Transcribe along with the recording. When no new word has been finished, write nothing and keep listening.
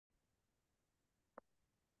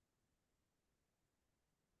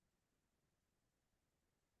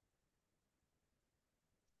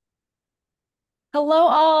Hello,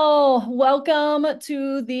 all. Welcome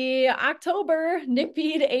to the October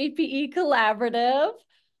NICPED APE Collaborative.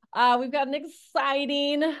 We've got an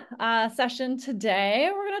exciting session today.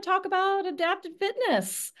 We're going to talk about adaptive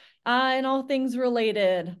fitness and all things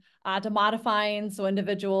related to modifying so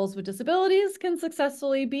individuals with disabilities can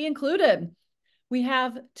successfully be included. We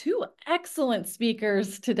have two excellent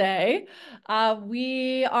speakers today.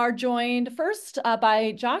 We are joined first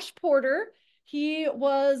by Josh Porter. He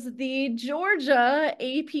was the Georgia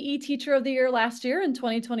APE Teacher of the Year last year in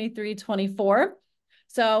 2023-24.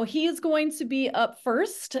 So he's going to be up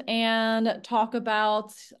first and talk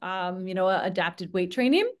about, adapted weight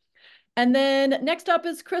training. And then next up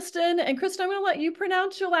is Kristin. And Kristin, I'm going to let you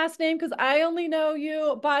pronounce your last name because I only know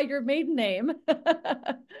you by your maiden name.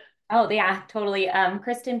 Oh, yeah, totally.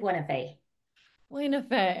 Kristin Buenafe.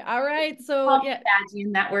 Buenafe. All right. So Call me yeah,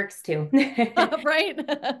 Badgian, that works too. right.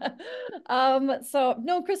 So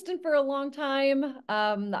no, Kristin for a long time.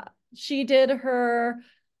 She did her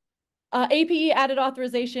APE added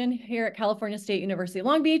authorization here at California State University,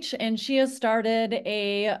 Long Beach, and she has started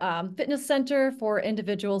a fitness center for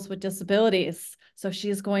individuals with disabilities. So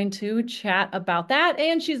she's going to chat about that,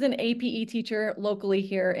 and she's an APE teacher locally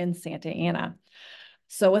here in Santa Ana.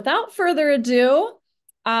 So without further ado,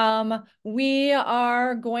 we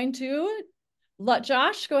are going to let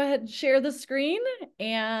Josh go ahead and share the screen.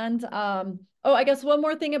 And oh, I guess one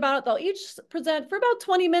more thing about it, they'll each present for about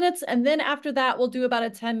 20 minutes. And then after that, we'll do about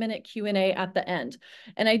a 10-minute Q&A at the end.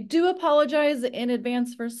 And I do apologize in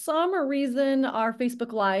advance for some reason, our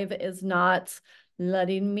Facebook Live is not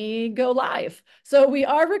letting me go live. So we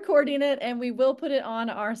are recording it and we will put it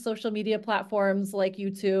on our social media platforms like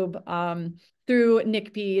YouTube, through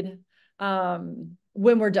NICPED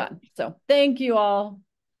when we're done. So thank you all.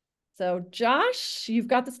 So Josh, you've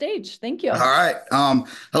got the stage. Thank All you. right.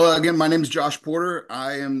 Hello again. My name is Josh Porter.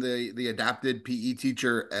 I am the adapted PE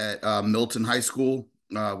teacher at Milton High School,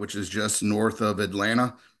 which is just north of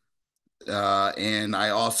Atlanta. And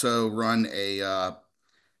I also run a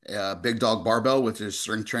Big Dog Barbell, which is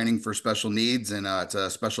strength training for special needs, and it's a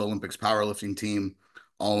Special Olympics powerlifting team,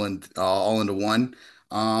 all into one.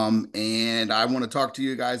 And I want to talk to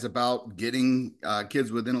you guys about getting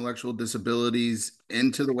kids with intellectual disabilities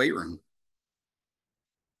into the weight room.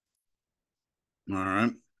 All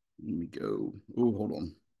right. Let me go. Oh, hold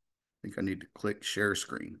on. I think I need to click share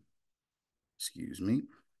screen. Excuse me.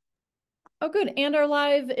 Oh, good. And our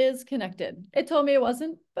live is connected. It told me it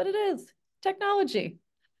wasn't, but it is. Technology.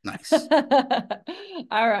 Nice.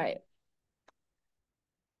 All right.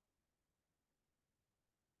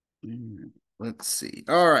 Let's see.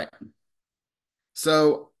 All right.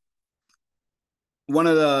 So one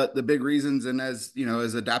of the big reasons, and as you know,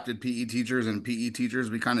 as adapted PE teachers and PE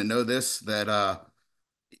teachers, we kind of know this that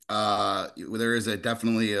there is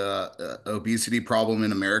definitely a obesity problem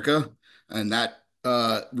in America, and that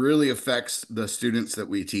really affects the students that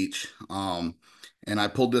we teach. And I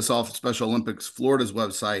pulled this off Special Olympics Florida's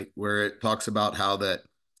website where it talks about how that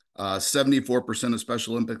 74% of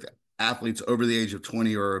Special Olympic athletes over the age of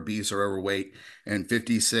 20 are obese or overweight, and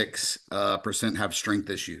 56% have strength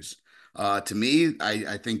issues. To me,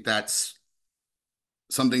 I think that's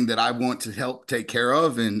something that I want to help take care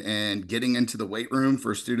of, and getting into the weight room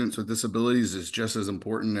for students with disabilities is just as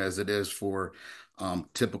important as it is for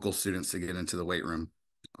typical students to get into the weight room.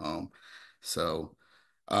 Um, so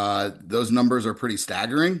those numbers are pretty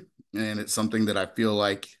staggering, and it's something that I feel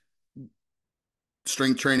like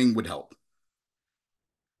strength training would help.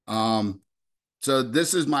 Um, so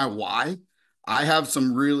this is my why. I have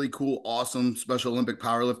some really cool, awesome Special Olympic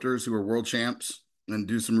powerlifters who are world champs and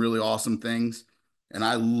do some really awesome things. And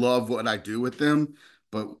I love what I do with them.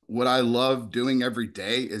 But what I love doing every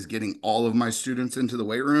day is getting all of my students into the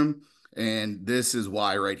weight room. And this is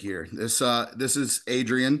why right here. This is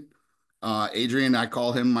Adrian. Adrian, I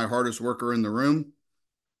call him my hardest worker in the room.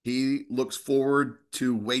 He looks forward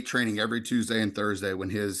to weight training every Tuesday and Thursday when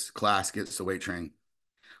his class gets to weight training.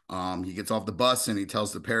 He gets off the bus and he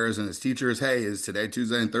tells the parents and his teachers, "Hey, is today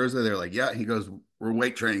Tuesday and Thursday?" They're like, "Yeah." He goes, "We're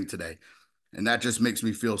weight training today." And that just makes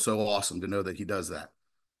me feel so awesome to know that he does that.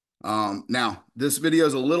 Now, this video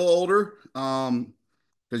is a little older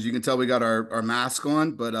because you can tell we got our mask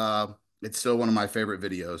on, but it's still one of my favorite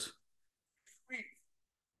videos.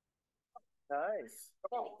 Nice.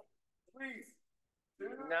 Come on. Please.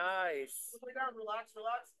 Nice. Lay down, relax,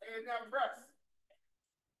 relax, and now press.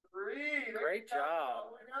 Breathe. Great job.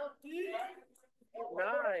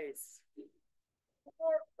 Nice.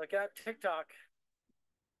 Look out, TikTok.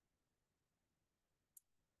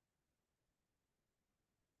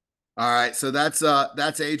 All right, so that's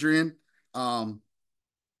Adrian.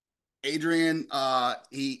 Adrian,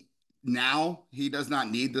 now he does not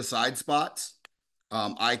need the side spots.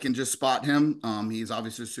 I can just spot him. He's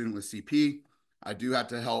obviously a student with CP. I do have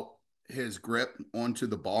to help his grip onto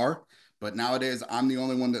the bar, but nowadays I'm the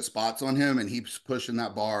only one that spots on him, and he's pushing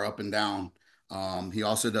that bar up and down. He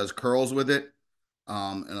also does curls with it,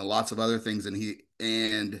 and lots of other things.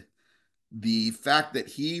 And the fact that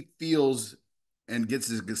he feels and gets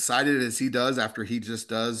as excited as he does after he just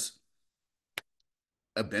does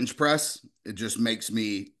a bench press, it just makes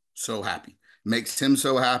me so happy. Makes him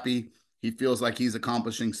so happy. He feels like he's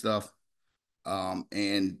accomplishing stuff.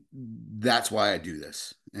 And that's why I do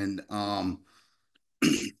this. And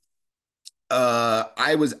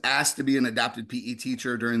I was asked to be an adapted PE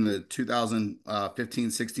teacher during the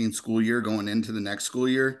 2015-16 school year going into the next school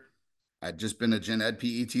year. I'd just been a gen ed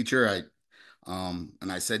PE teacher.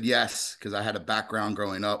 And I said yes, because I had a background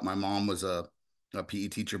growing up. My mom was a PE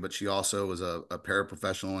teacher, but she also was a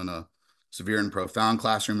paraprofessional in a severe and profound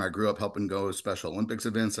classroom. I grew up helping go to Special Olympics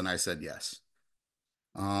events, and I said yes.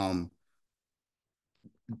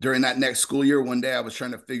 During that next school year, one day I was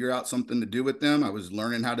trying to figure out something to do with them. I was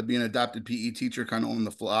learning how to be an adapted PE teacher kind of on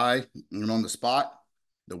the fly and on the spot.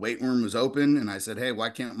 The weight room was open, and I said, hey, why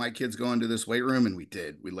can't my kids go into this weight room? And we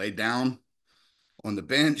did. We laid down on the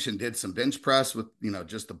bench and did some bench press with,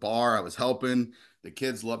 just the bar. I was helping. The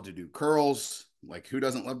kids love to do curls. Like, who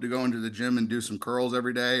doesn't love to go into the gym and do some curls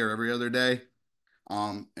every day or every other day?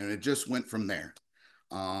 And it just went from there.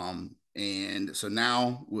 And so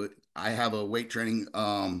now I have a weight training.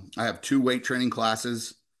 I have 2 weight training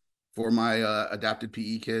classes for my adapted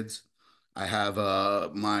PE kids. I have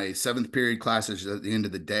my 7th period classes at the end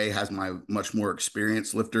of the day has my much more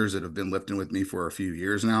experienced lifters that have been lifting with me for a few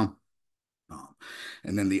years now.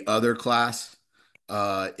 And then the other class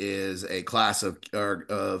is a class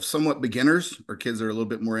of somewhat beginners or kids that are a little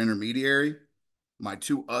bit more intermediary. My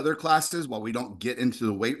 2 other classes, while we don't get into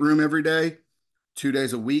the weight room every day, 2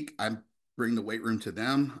 days a week, I bring the weight room to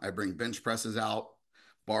them. I bring bench presses out,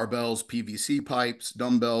 barbells, PVC pipes,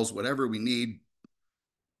 dumbbells, whatever we need.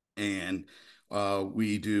 And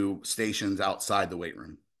we do stations outside the weight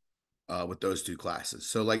room with those 2 classes.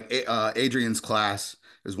 So like Adrian's class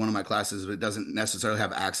is one of my classes, but it doesn't necessarily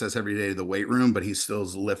have access every day to the weight room, but he still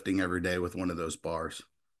is lifting every day with one of those bars.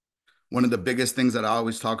 One of the biggest things that I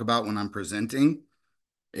always talk about when I'm presenting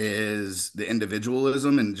is the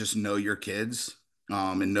individualism and just know your kids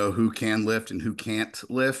and know who can lift and who can't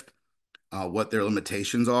lift, what their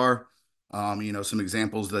limitations are. Some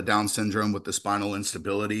examples, the Down syndrome with the spinal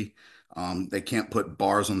instability. They can't put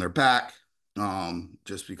bars on their back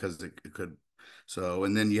just because it could. So,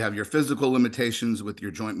 and then you have your physical limitations with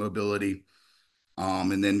your joint mobility,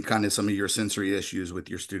 and then kind of some of your sensory issues with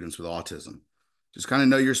your students with autism. Just kind of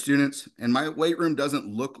know your students. And my weight room doesn't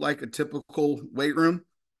look like a typical weight room.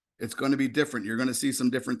 It's going to be different. You're going to see some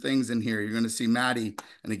different things in here. You're going to see Maddie.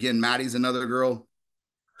 And again, Maddie's another girl.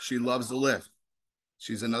 She loves to lift.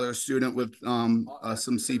 She's another student with some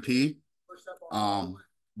CP.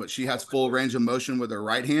 But she has full range of motion with her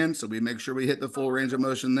right hand. So we make sure we hit the full range of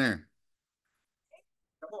motion there.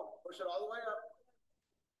 Come on, push it all the way up.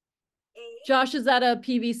 Josh, is that a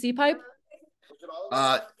PVC pipe?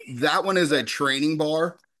 That one is a training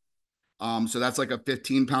bar. So that's like a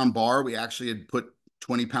 15-pound bar. We actually had put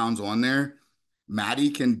 20 pounds on there. Maddie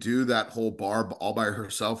can do that whole bar all by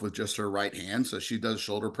herself with just her right hand. So she does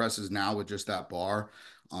shoulder presses now with just that bar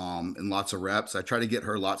and lots of reps. I try to get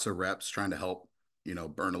her lots of reps, trying to help,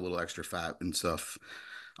 burn a little extra fat and stuff.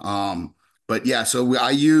 But yeah, so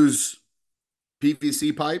I use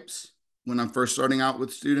PVC pipes when I'm first starting out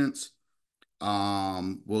with students.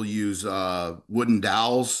 We'll use wooden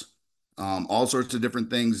dowels, all sorts of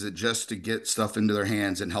different things that just to get stuff into their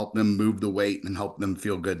hands and help them move the weight and help them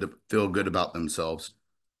feel good about themselves.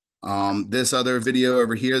 This other video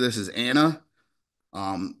over here, this is Anna.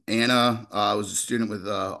 Anna was a student with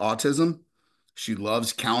autism. She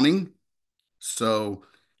loves counting. So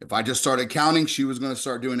if I just started counting, she was going to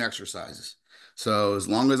start doing exercises. So as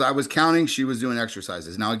long as I was counting, she was doing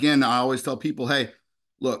exercises. Now, again, I always tell people, hey,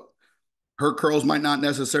 look, her curls might not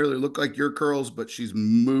necessarily look like your curls, but she's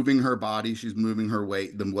moving her body, she's moving her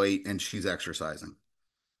weight, and she's exercising.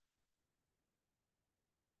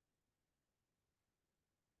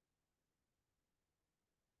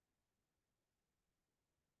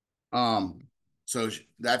 So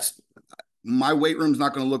that's my weight room's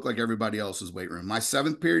not going to look like everybody else's weight room. My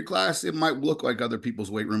 7th period class, it might look like other people's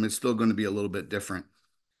weight room. It's still going to be a little bit different.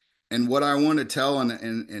 And what I want to tell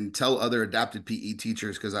and tell other adapted PE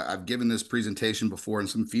teachers, because I've given this presentation before and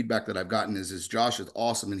some feedback that I've gotten is Josh is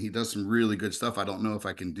awesome and he does some really good stuff. I don't know if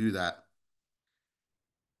I can do that.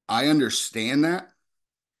 I understand that,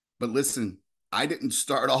 but listen, I didn't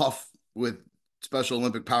start off with Special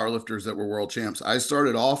Olympic powerlifters that were world champs. I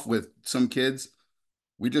started off with some kids.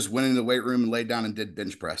 We just went into the weight room and laid down and did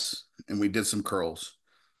bench press, and we did some curls.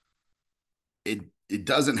 It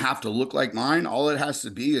doesn't have to look like mine. All it has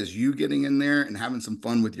to be is you getting in there and having some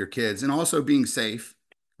fun with your kids, and also being safe.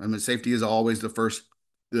 I mean, safety is always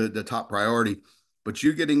the top priority. But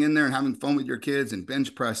you getting in there and having fun with your kids and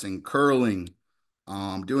bench pressing, curling,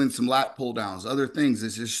 doing some lat pull downs, other things,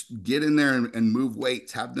 is just get in there and move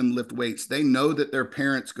weights, have them lift weights. They know that their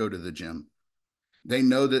parents go to the gym. They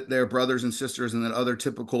know that their brothers and sisters and that other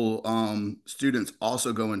typical students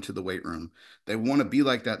also go into the weight room. They want to be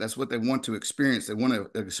like that. That's what they want to experience. They want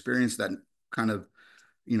to experience that kind of,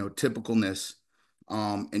 typicalness.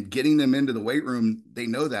 And getting them into the weight room, they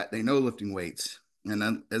know that. They know lifting weights. And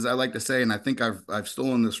then, as I like to say, and I think I've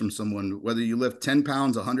stolen this from someone, whether you lift 10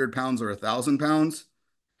 pounds, 100 pounds, or 1,000 pounds,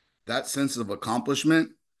 that sense of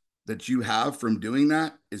accomplishment that you have from doing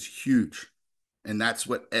that is huge. And that's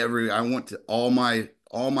what I want to all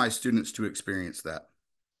my students to experience that.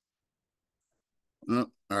 All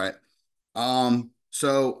right.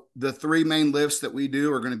 So the three main lifts that we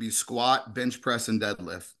do are going to be squat, bench press, and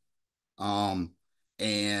deadlift.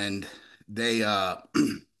 And they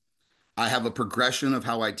I have a progression of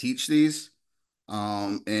how I teach these.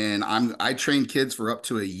 And I train kids for up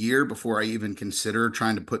to a year before I even consider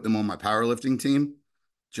trying to put them on my powerlifting team,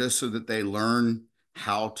 just so that they learn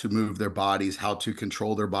how to move their bodies, how to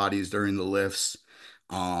control their bodies during the lifts,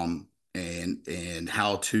 and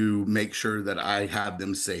how to make sure that I have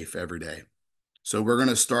them safe every day. So we're going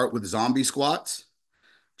to start with zombie squats,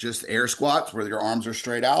 just air squats where your arms are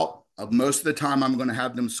straight out. Most of the time, I'm going to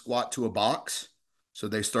have them squat to a box, so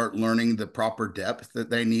they start learning the proper depth that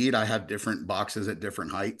they need. I have different boxes at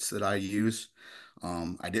different heights that I use.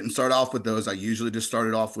 I didn't start off with those. I usually just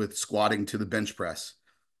started off with squatting to the bench press,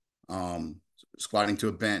 squatting to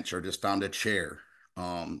a bench, or just found a chair.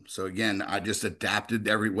 So again, I just adapted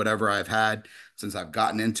whatever I've had since I've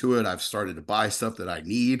gotten into it. I've started to buy stuff that I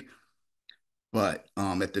need. But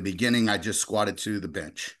at the beginning, I just squatted to the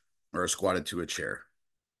bench or squatted to a chair.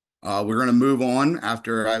 We're going to move on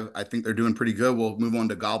after I think they're doing pretty good. We'll move on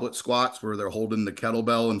to goblet squats where they're holding the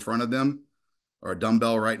kettlebell in front of them or a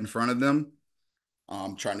dumbbell right in front of them,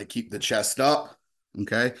 trying to keep the chest up.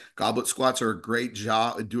 Okay. Goblet squats are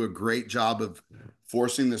do a great job of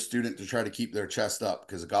forcing the student to try to keep their chest up,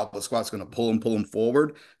 because the goblet squat's going to pull them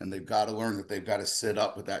forward, and they've got to learn that they've got to sit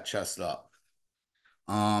up with that chest up.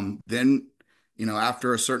 Then,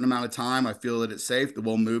 after a certain amount of time, I feel that it's safe that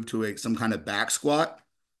we'll move to some kind of back squat.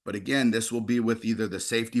 But again, this will be with either the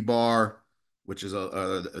safety bar, which is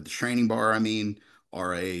a training bar,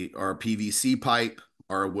 or a PVC pipe,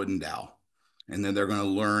 or a wooden dowel. And then they're going to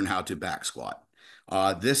learn how to back squat.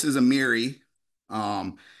 This is Amiri.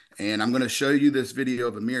 And I'm going to show you this video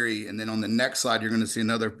of Amiri. And then on the next slide, you're going to see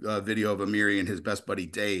another video of Amiri and his best buddy,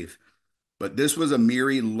 Dave. But this was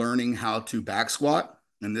Amiri learning how to back squat.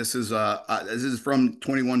 And this is from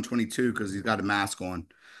 21-22 because he's got a mask on.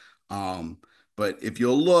 But if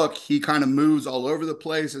you'll look, he kind of moves all over the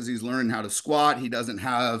place as he's learning how to squat. He doesn't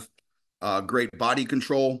have great body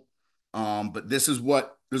control. But this is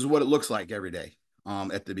what it looks like every day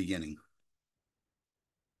at the beginning.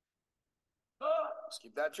 Just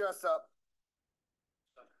keep that chest up.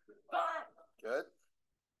 Good.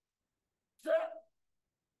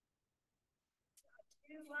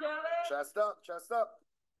 Chest up, chest up.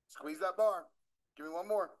 Squeeze that bar. Give me one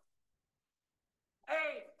more.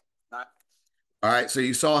 Hey. All right, so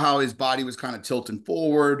you saw how his body was kind of tilting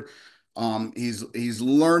forward. He's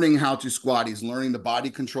learning how to squat. He's learning the body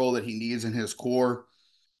control that he needs in his core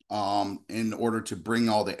in order to bring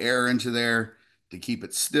all the air into there, to keep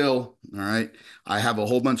it still. All right. I have a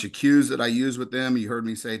whole bunch of cues that I use with them. You heard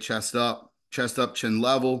me say chest up, chin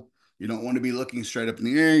level. You don't want to be looking straight up in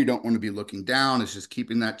the air. You don't want to be looking down. It's just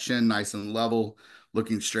keeping that chin nice and level,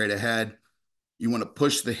 looking straight ahead. You want to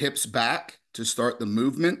push the hips back to start the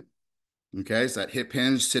movement. Okay, so that hip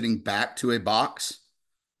hinge sitting back to a box.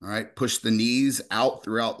 All right, push the knees out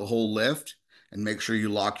throughout the whole lift and make sure you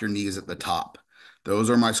lock your knees at the top. Those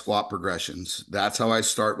are my squat progressions. That's how I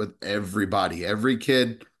start with everybody. Every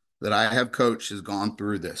kid that I have coached has gone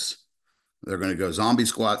through this. They're going to go zombie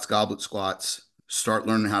squats, goblet squats, start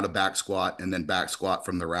learning how to back squat, and then back squat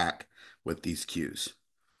from the rack with these cues.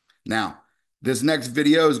 Now, this next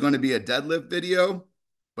video is going to be a deadlift video,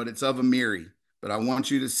 but it's of Amiri. But I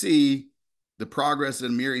want you to see the progress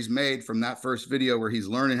that Amiri's made from that first video where he's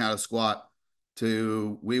learning how to squat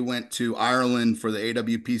to we went to Ireland for the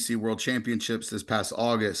AWPC World Championships this past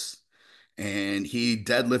August, and he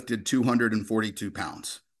deadlifted 242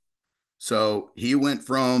 pounds. So he went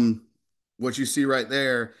from what you see right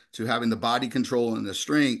there to having the body control and the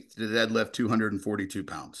strength to deadlift 242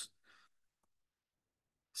 pounds.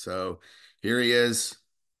 So here he is.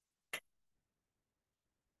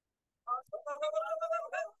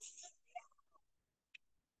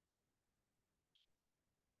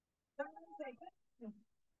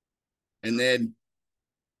 And then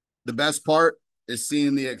the best part is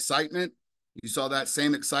seeing the excitement. You saw that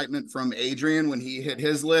same excitement from Adrian when he hit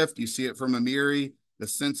his lift. You see it from Amiri, the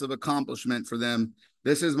sense of accomplishment for them.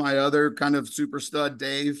 This is my other kind of super stud,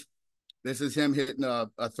 Dave. This is him hitting a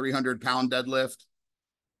 300-pound deadlift.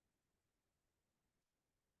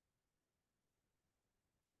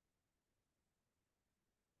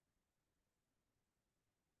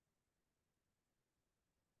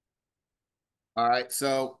 All right.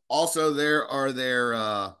 So also there are their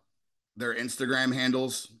Instagram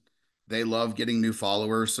handles. They love getting new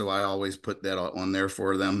followers, so I always put that on there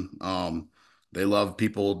for them. They love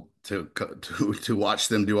people to watch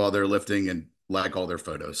them do all their lifting and like all their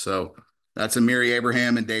photos. So that's Amiri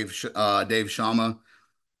Abraham and Dave Shama.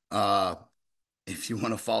 If you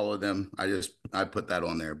want to follow them, I put that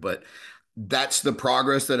on there. But that's the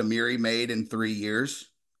progress that Amiri made in 3 years.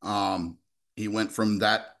 He went from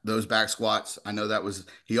those back squats. I know that was,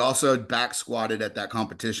 he also back squatted at that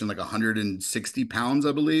competition like 160 pounds,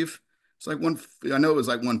 I believe. It's like I know it was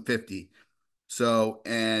like 150. So,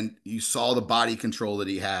 and you saw the body control that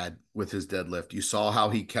he had with his deadlift. You saw how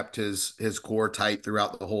he kept his core tight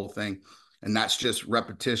throughout the whole thing. And that's just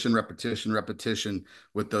repetition, repetition, repetition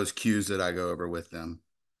with those cues that I go over with them.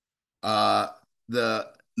 Uh, the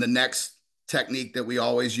next technique that we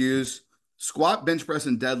always use, squat, bench press,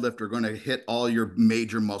 and deadlift are going to hit all your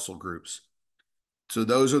major muscle groups. So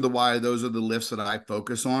those are the lifts that I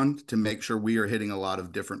focus on to make sure we are hitting a lot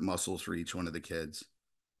of different muscles for each one of the kids.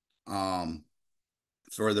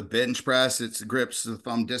 For the bench press, it's grips the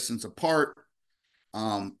thumb distance apart.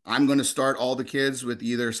 I'm going to start all the kids with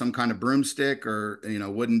either some kind of broomstick or,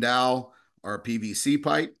 wooden dowel or a PVC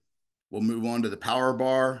pipe. We'll move on to the power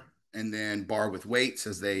bar and then bar with weights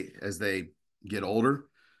as they get older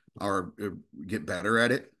or get better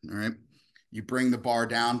at it. All right. You bring the bar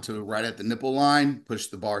down to right at the nipple line, push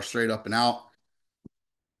the bar straight up and out.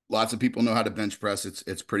 Lots of people know how to bench press.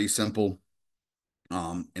 It's pretty simple.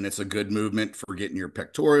 And it's a good movement for getting your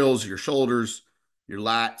pectorals, your shoulders, your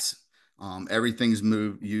lats. Everything's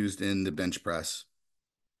used in the bench press.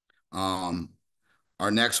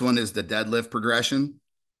 Our next one is the deadlift progression.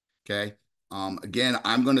 Okay. Again,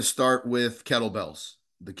 I'm going to start with kettlebells.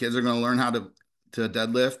 The kids are going to learn how to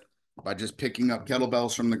deadlift by just picking up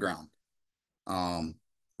kettlebells from the ground.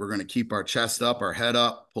 We're going to keep our chest up, our head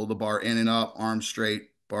up, pull the bar in and up, arms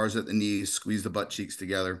straight, bars at the knees, squeeze the butt cheeks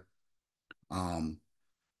together.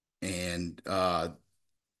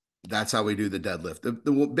 That's how we do the deadlift.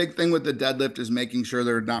 The big thing with the deadlift is making sure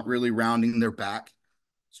they're not really rounding their back.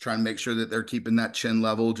 It's trying to make sure that they're keeping that chin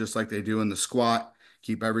level just like they do in the squat.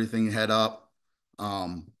 Keep everything head up.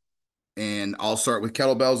 And I'll start with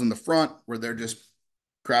kettlebells in the front where they're just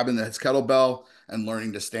grabbing the kettlebell and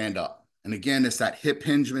learning to stand up. And again, it's that hip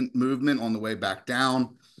hinge movement on the way back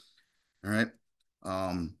down. All right.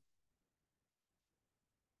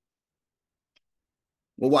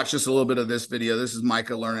 We'll watch just a little bit of this video. This is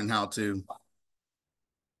Micah learning how to.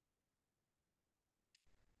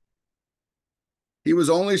 He was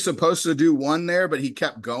only supposed to do one there, but he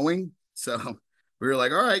kept going. So we were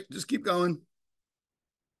like, all right, just keep going.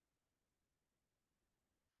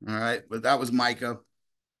 All right. But that was Micah.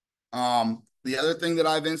 The other thing that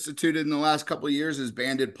I've instituted in the last couple of years is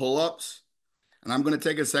banded pull-ups. And I'm going to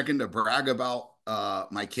take a second to brag about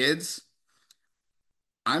my kids.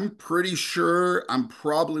 I'm pretty sure I'm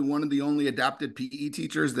probably one of the only adapted PE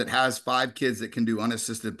teachers that has 5 kids that can do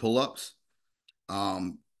unassisted pull-ups.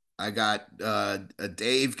 I got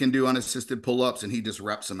Dave can do unassisted pull-ups and he just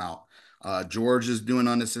reps them out. George is doing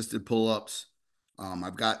unassisted pull-ups.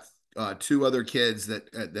 I've got 2 other kids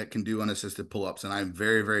that can do unassisted pull-ups, and I'm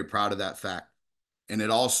very, very proud of that fact. And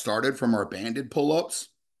it all started from our banded pull-ups.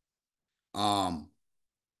 And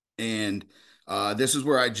this is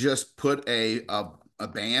where I just put a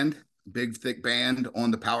band, big thick band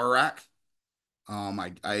on the power rack.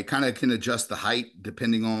 I kind of can adjust the height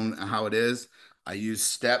depending on how it is. I use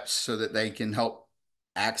steps so that they can help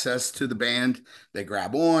access to the band. They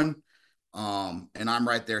grab on, and I'm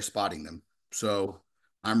right there spotting them. So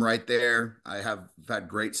I'm right there. I have had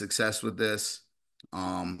great success with this.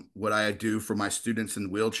 What I do for my students in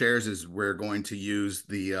wheelchairs is we're going to use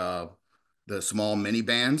the small mini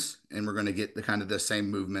bands, and we're going to get the kind of the same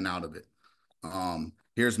movement out of it.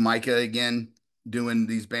 Here's Micah again doing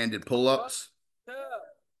these banded pull-ups.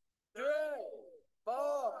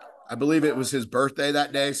 I believe it was his birthday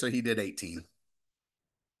that day, so he did 18.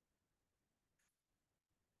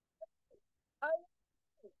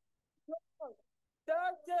 30,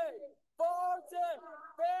 40,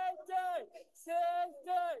 50, 60,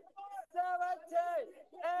 70,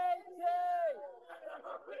 80.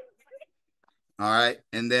 All right,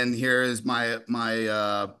 and then here is my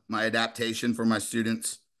adaptation for my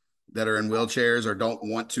students that are in wheelchairs or don't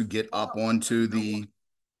want to get up onto the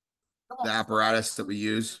apparatus that we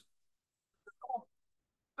use.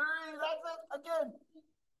 3, that's it. Again.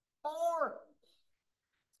 4.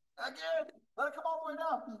 Again. Let it come all the way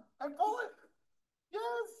down. And pull it.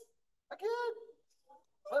 Yes. Again.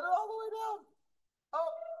 Let it all the way down.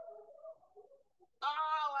 Up.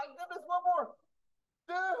 Oh, my goodness. One more.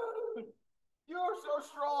 Dude, you are so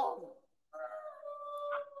strong.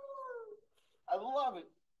 I love it.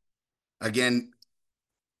 Again,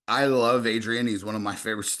 I love Adrian. He's one of my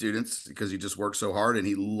favorite students because he just works so hard and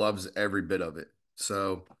he loves every bit of it.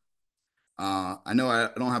 So I know I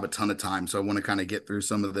don't have a ton of time, so I want to kind of get through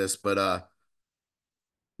some of this, but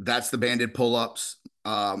that's the banded pull-ups.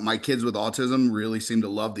 My kids with autism really seem to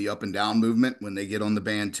love the up and down movement when they get on the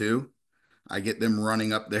band too. I get them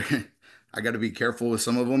running up there. I got to be careful with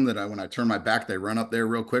some of them that when I turn my back, they run up there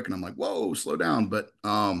real quick and I'm like, whoa, slow down. But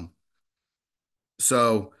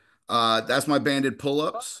so that's my banded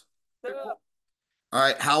pull-ups. All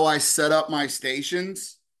right, how I set up my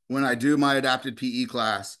stations when I do my adapted PE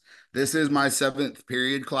class. This is my 7th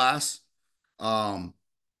period class. So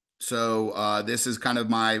this is kind of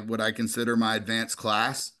what I consider my advanced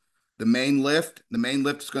class. The main lift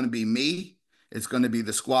is going to be me. It's going to be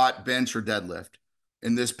the squat, bench, or deadlift.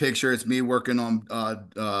 In this picture, it's me working on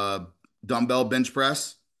dumbbell bench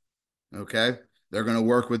press. Okay. They're going to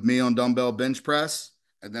work with me on dumbbell bench press,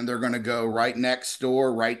 and then they're going to go right next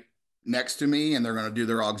to me, and they're going to do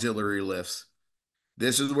their auxiliary lifts.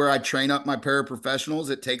 This is where I train up my paraprofessionals.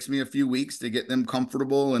 It takes me a few weeks to get them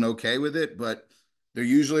comfortable and okay with it, but they're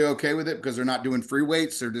usually okay with it because they're not doing free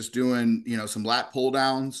weights. They're just doing, some lat pull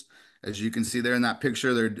downs. As you can see there in that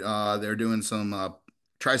picture, they're doing some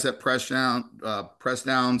tricep press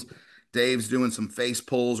downs. Dave's doing some face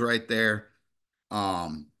pulls right there.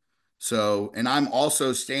 And I'm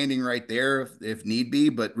also standing right there if need be,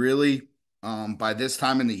 but really, by this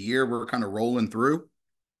time in the year, we're kind of rolling through,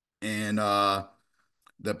 and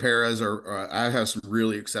the paras I have some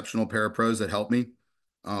really exceptional parapros that help me,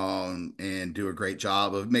 and do a great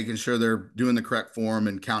job of making sure they're doing the correct form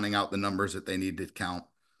and counting out the numbers that they need to count.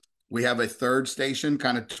 We have a third station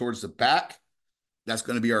kind of towards the back. That's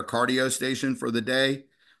going to be our cardio station for the day.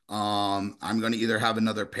 I'm going to either have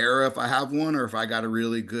another para if I have one, or if I got a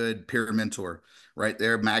really good peer mentor right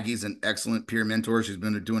there. Maggie's an excellent peer mentor. She's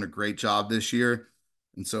been doing a great job this year.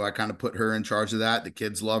 And so I kind of put her in charge of that. The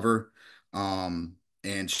kids love her.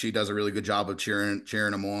 And she does a really good job of cheering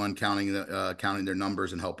them on, counting their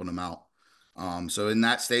numbers and helping them out. So in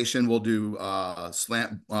that station, we'll do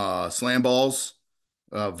slam balls,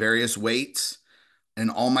 various weights. And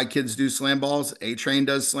all my kids do slam balls. A-Train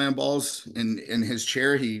does slam balls in his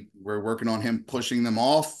chair. We're working on him pushing them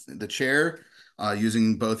off the chair,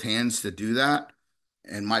 using both hands to do that.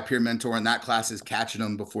 And my peer mentor in that class is catching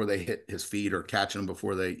them before they hit his feet or catching them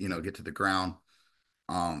before they, get to the ground.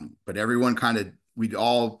 But everyone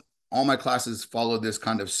all my classes follow this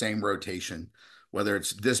kind of same rotation, whether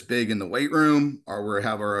it's this big in the weight room or we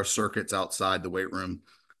have our circuits outside the weight room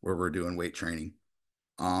where we're doing weight training.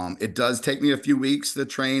 It does take me a few weeks to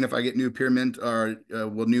train if I get new peer mentors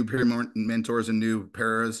and new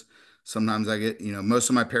paras. Sometimes I get, most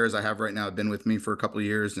of my paras I have right now have been with me for a couple of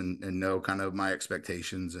years and know kind of my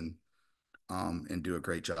expectations and do a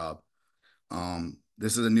great job.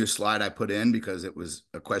 This is a new slide I put in because it was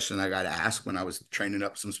a question I got asked when I was training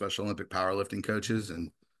up some Special Olympic powerlifting coaches.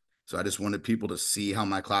 And so I just wanted people to see how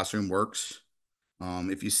my classroom works.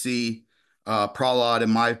 If you see Prahlad in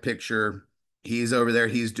my picture, he's over there.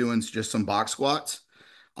 He's doing just some box squats.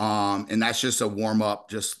 And that's just a warm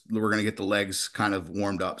up. We're going to get the legs kind of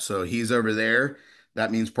warmed up. So he's over there.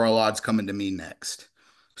 That means Prahlad's coming to me next.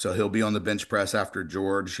 So he'll be on the bench press after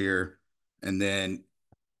George here. And then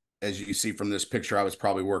as you see from this picture, I was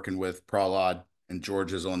probably working with Prahlad, and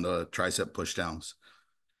George is on the tricep push downs.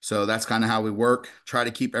 So that's kind of how we work. Try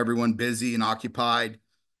to keep everyone busy and occupied.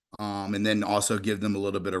 And then also give them a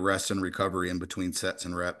little bit of rest and recovery in between sets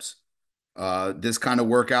and reps. This kind of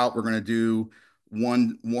workout, we're going to do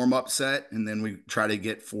one warm-up set, and then we try to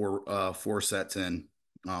get four sets in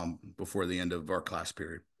before the end of our class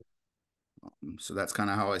period. So that's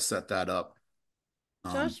kind of how I set that up.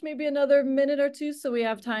 Josh, maybe another minute or two so we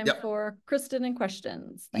have time Yep. for Kristin and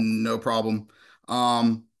questions. Thanks. No problem.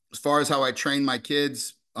 As far as how I train my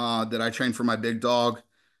kids, that I train for my big dog.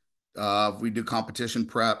 We do competition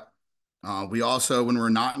prep. We also, when we're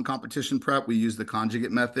not in competition prep, we use the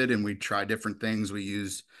conjugate method and we try different things. We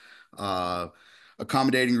use uh,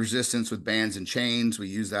 accommodating resistance with bands and chains. We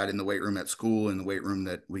use that in the weight room at school, in the weight room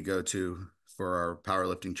that we go to for our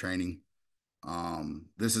powerlifting training.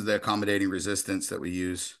 This is the accommodating resistance that we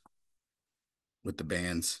use with the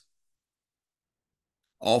bands.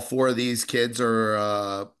 All four of these kids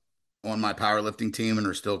are on my powerlifting team and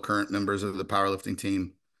are still current members of the powerlifting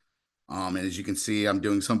team. And as you can see, I'm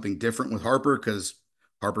doing something different with Harper because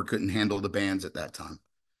Harper couldn't handle the bands at that time.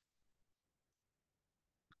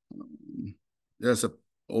 There's a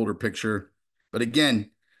older picture. But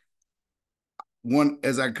again,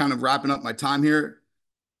 as I kind of wrapping up my time here,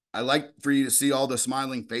 I like for you to see all the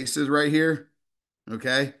smiling faces right here.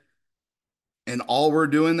 Okay. And all we're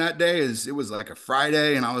doing that day is it was like a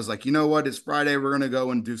Friday. And I was like, you know what? It's Friday. We're going to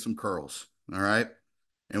go and do some curls. All right.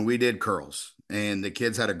 And we did curls. And the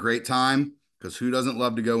kids had a great time because who doesn't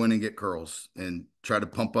love to go in and get curls and try to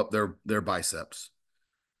pump up their biceps?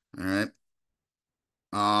 All right.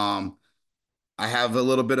 I have a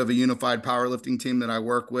little bit of a unified powerlifting team that I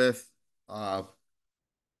work with. And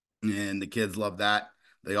the kids love that.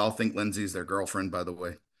 They all think Lindsay's their girlfriend, by the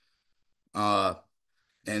way.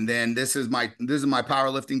 And then this is my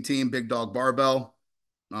powerlifting team, Big Dog Barbell.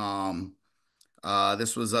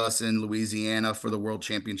 This was us in Louisiana for the World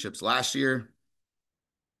Championships last year.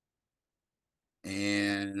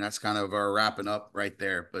 And that's kind of our wrapping up right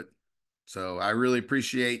there. But so I really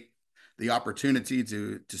appreciate the opportunity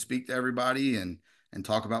to speak to everybody and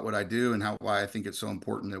talk about what I do and why I think it's so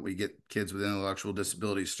important that we get kids with intellectual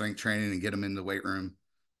disabilities strength training and get them in the weight room.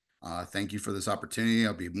 Thank you for this opportunity.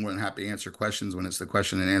 I'll be more than happy to answer questions when it's the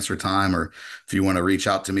question and answer time, or if you want to reach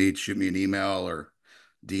out to me, shoot me an email or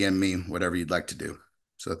DM me, whatever you'd like to do.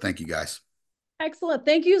 So thank you guys. Excellent.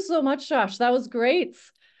 Thank you so much, Josh. That was great.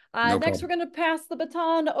 No Next, problem. we're going to pass the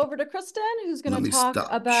baton over to Kristin, who's going Let to me talk stop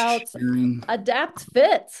about sharing. Adapt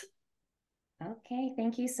Fit. Okay,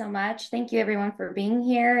 thank you so much. Thank you everyone for being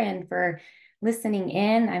here and for listening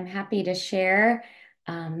in. I'm happy to share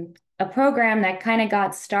a program that kind of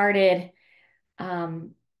got started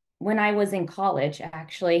when I was in college,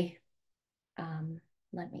 actually.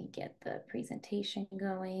 Let me get the presentation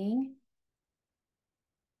going.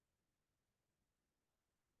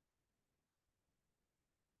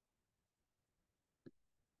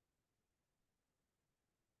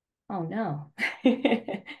 Oh no.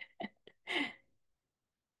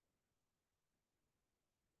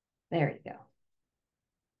 There you go.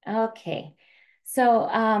 Okay, so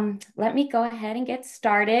let me go ahead and get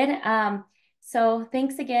started. So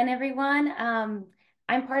thanks again, everyone.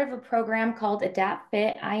 I'm part of a program called Adapt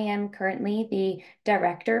Fit. I am currently the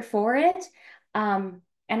director for it. And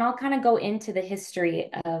I'll kind of go into the history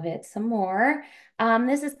of it some more.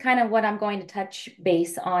 This is kind of what I'm going to touch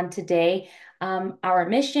base on today. Our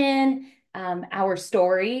mission, our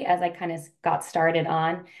story, as I kind of got started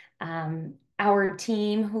on, our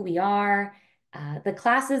team, who we are, the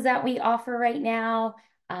classes that we offer right now,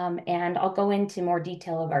 and I'll go into more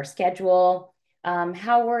detail of our schedule,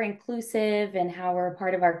 how we're inclusive and how we're a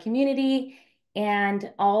part of our community,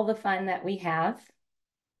 and all the fun that we have,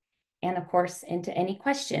 and of course, into any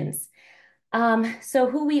questions.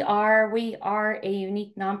 So who we are a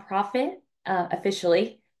unique nonprofit,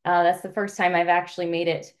 officially. That's the first time I've actually made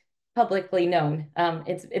it publicly known.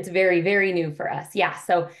 It's very, very new for us. Yeah,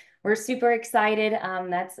 so we're super excited.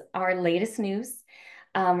 That's our latest news.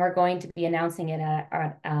 We're going to be announcing it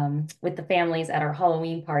with the families at our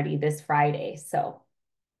Halloween party this Friday. So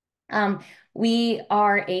we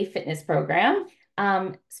are a fitness program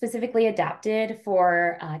specifically adapted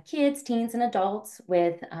for kids, teens, and adults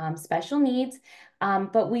with special needs.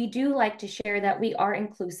 But we do like to share that we are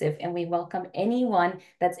inclusive and we welcome anyone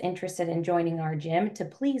that's interested in joining our gym to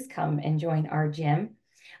please come and join our gym.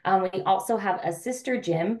 We also have a sister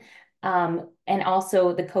gym, and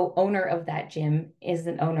also the co-owner of that gym is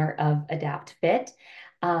an owner of Adapt Fit.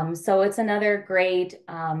 So it's another great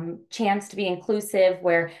chance to be inclusive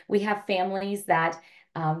where we have families that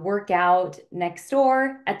work out next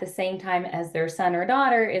door at the same time as their son or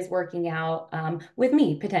daughter is working out with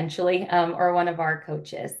me potentially, or one of our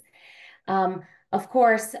coaches. Of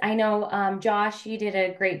course, I know, Josh, you did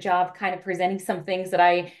a great job kind of presenting some things that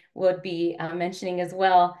I would be mentioning as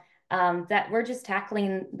well, that we're just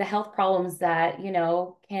tackling the health problems that,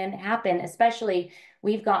 can happen, especially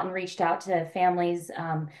we've reached out to families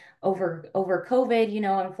over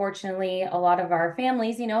COVID. Unfortunately, a lot of our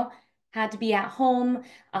families, had to be at home,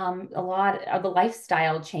 a lot of the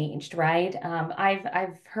lifestyle changed, right?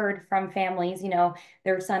 I've heard from families, you know,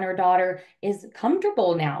 their son or daughter is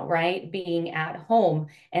comfortable now, right, being at home,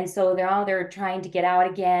 and so they're trying to get out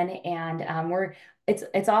again, and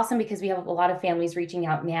it's awesome because we have a lot of families reaching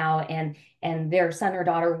out now, and their son or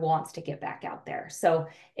daughter wants to get back out there. So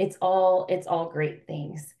it's all great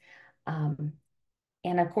things.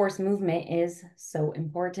 And of course, movement is so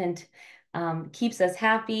important. Keeps us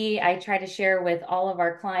happy. I try to share with all of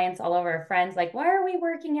our clients, all of our friends, like, why are we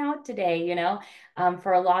working out today? You know,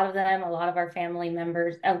 for a lot of them, a lot of our family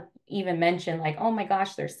members even mention like, oh my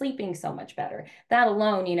gosh, they're sleeping so much better. That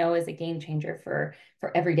alone, you know, is a game changer for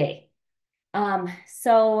every day.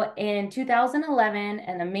 So in 2011,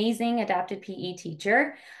 an amazing adapted PE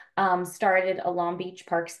teacher started a Long Beach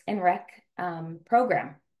Parks and Rec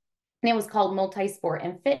program. And it was called Multi-Sport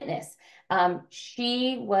and Fitness.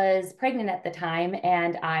 She was pregnant at the time,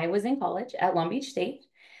 and I was in college at Long Beach State.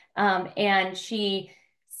 And she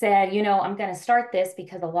said, you know, I'm going to start this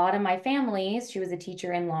because a lot of my families, she was a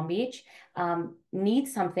teacher in Long Beach, need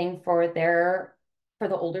something for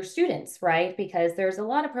the older students, right? Because there's a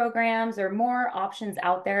lot of programs or more options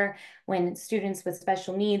out there when students with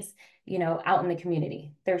special needs, you know, out in the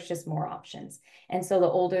community, there's just more options. And so the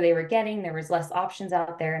older they were getting, there was less options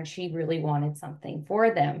out there, and she really wanted something for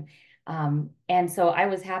them. And so I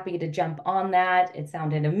was happy to jump on that. It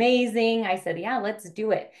sounded amazing. I said, yeah, let's do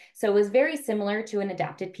it. So it was very similar to an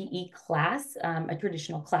adapted PE class, a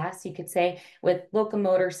traditional class, you could say, with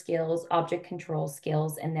locomotor skills, object control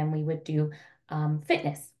skills, and then we would do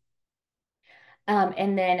fitness.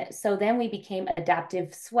 And then we became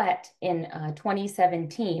Adaptive Sweat in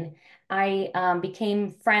 2017. I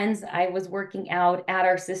became friends. I was working out at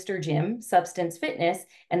our sister gym, Substance Fitness,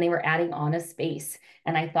 and they were adding on a space.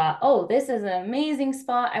 And I thought, oh, this is an amazing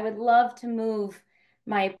spot. I would love to move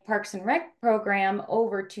my Parks and Rec program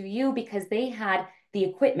over to you because they had the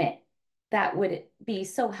equipment that would be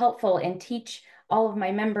so helpful and teach all of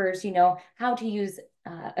my members, you know, how to use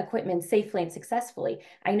equipment safely and successfully.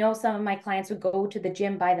 I know some of my clients would go to the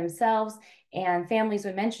gym by themselves, and families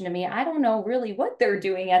would mention to me, I don't know really what they're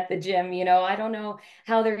doing at the gym. You know, I don't know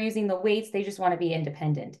how they're using the weights. They just want to be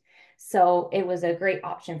independent. So it was a great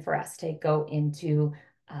option for us to go into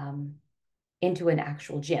an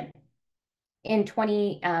actual gym. In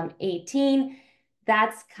 2018,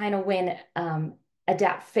 that's kind of when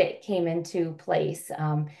Adapt Fit came into place.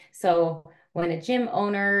 So when a gym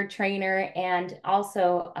owner, trainer, and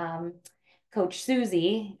also Coach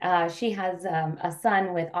Susie, she has a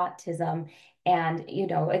son with autism, and you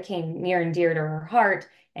know it came near and dear to her heart.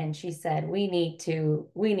 And she said, "We need to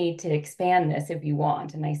expand this if you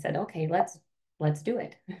want." And I said, "Okay, let's do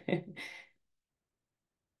it."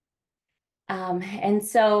 And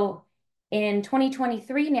so in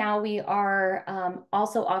 2023 now, we are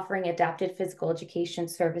also offering adapted physical education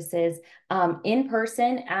services in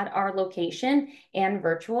person at our location and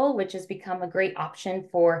virtual, which has become a great option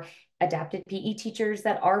for adapted PE teachers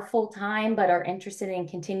that are full-time but are interested in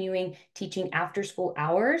continuing teaching after school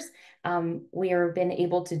hours. We have been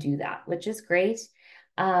able to do that, which is great.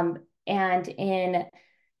 And in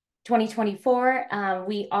 2024,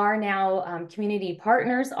 we are now community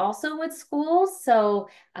partners also with schools. So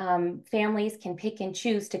families can pick and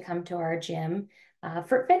choose to come to our gym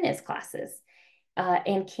for fitness classes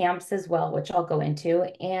and camps as well, which I'll go into.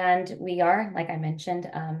 And we are, like I mentioned,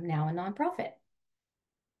 now a nonprofit.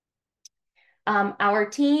 Our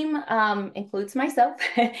team includes myself,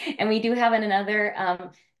 and we do have another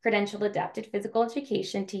credentialed adapted physical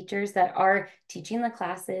education teachers that are teaching the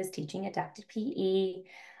classes, teaching adapted PE.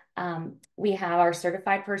 We have our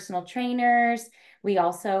certified personal trainers. We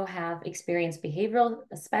also have experienced behavioral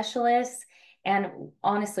specialists. And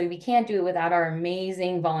honestly, we can't do it without our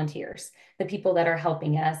amazing volunteers, the people that are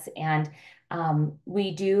helping us. And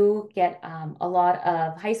we do get a lot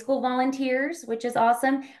of high school volunteers, which is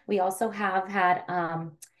awesome. We also have had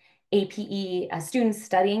APE students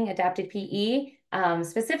studying adapted PE,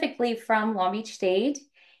 specifically from Long Beach State.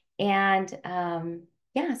 And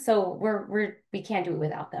yeah, so we can't do it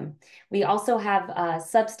without them. We also have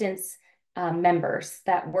substance members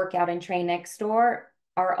that work out and train next door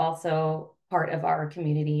are also part of our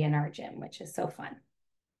community in our gym, which is so fun.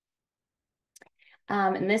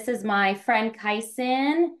 And this is my friend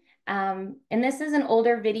Kyson. And this is an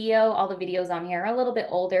older video. All the videos on here are a little bit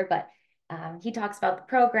older, but he talks about the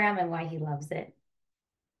program and why he loves it.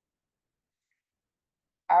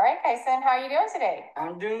 All right, Kyson, how are you doing today?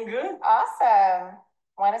 I'm doing good. Awesome.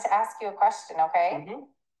 Wanted to ask you a question, okay?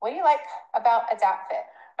 What do you like about Adapt Fit?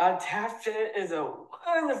 Adapt Fit is a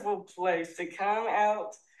wonderful place to come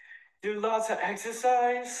out, do lots of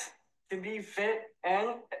exercise, to be fit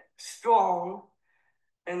and strong,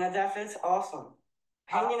 and that fit's awesome.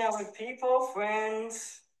 Hanging out with people,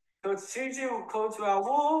 friends, Coach Suju, Coach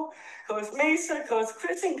Raul, Coach Mesa, Coach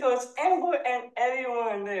Kristin, Coach Amber, and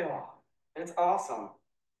everyone there. It's awesome.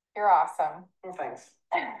 You're awesome. Well, thanks.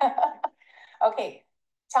 Okay,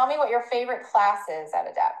 tell me what your favorite class is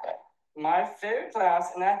at Adapt Fit. My favorite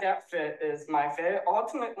class in Adapt Fit is my favorite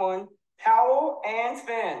ultimate one, Power and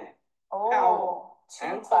Spin. Oh, Power two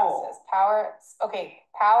and classes. core. Power, okay,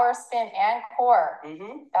 power, spin, and core.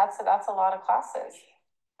 Mm-hmm. That's a lot of classes.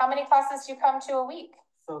 How many classes do you come to a week?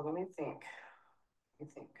 So let me think.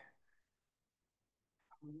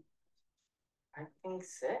 I think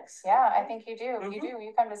 6. Yeah, I think you do. You do.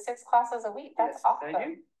 You come to 6 classes a week. That's Yes, awesome. I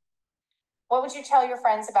do. What would you tell your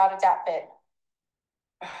friends about Adapt Fit?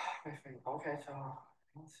 Okay, so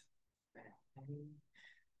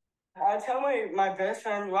I tell my best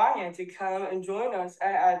friend Ryan to come and join us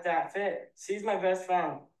at Adapt Fit. She's my best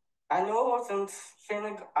friend. I know her since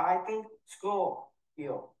I think school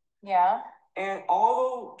here. Yeah. And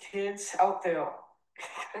all the kids out there,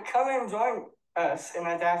 come and join us in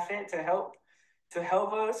Adapt Fit to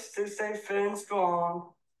help us to stay fit and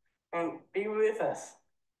strong and be with us.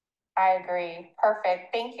 I agree.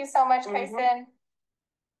 Perfect. Thank you so much, Kristin.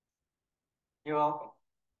 You're welcome.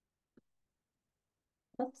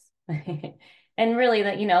 Oops. And really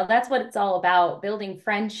that, that's what it's all about, building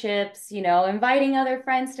friendships, inviting other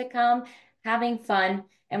friends to come, having fun.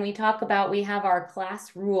 And we talk about, we have our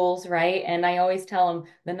class rules, right? And I always tell them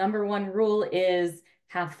the number one rule is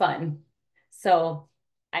have fun. So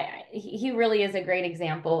he really is a great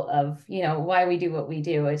example of, why we do what we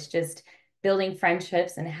do. It's just building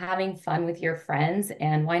friendships and having fun with your friends,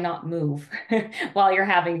 and why not move while you're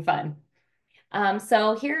having fun.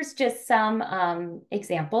 So here's just some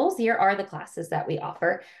examples. Here are the classes that we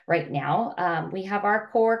offer right now. We have our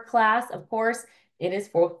core class. Of course, it is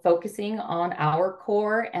focusing on our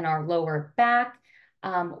core and our lower back.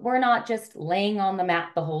 We're not just laying on the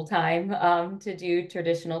mat the whole time to do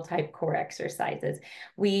traditional type core exercises.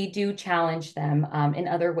 We do challenge them in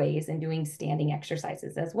other ways and doing standing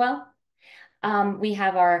exercises as well. We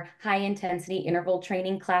have our high intensity interval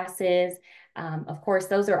training classes. Of course,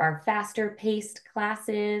 those are our faster paced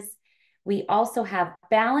classes. We also have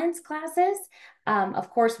balance classes, of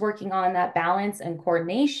course, working on that balance and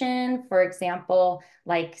coordination, for example,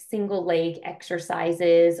 like single leg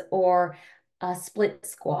exercises or a split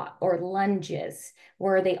squat or lunges,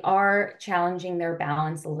 where they are challenging their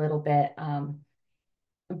balance a little bit.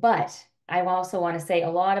 But I also want to say a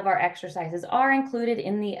lot of our exercises are included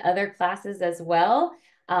in the other classes as well,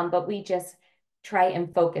 but we just try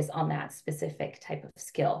and focus on that specific type of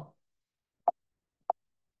skill.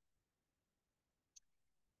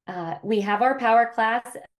 We have our power class.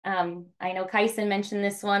 I know Kyson mentioned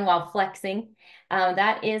this one while flexing.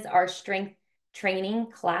 That is our strength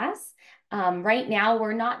training class. Right now,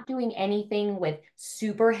 we're not doing anything with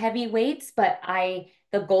super heavy weights, but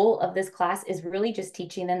the goal of this class is really just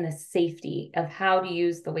teaching them the safety of how to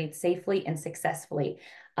use the weights safely and successfully.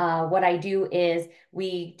 What I do is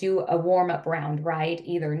we do a warm-up round, right?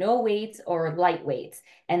 Either no weights or light weights.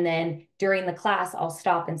 And then during the class, I'll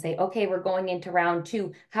stop and say, okay, we're going into round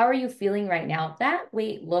 2. How are you feeling right now? That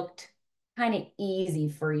weight looked kind of easy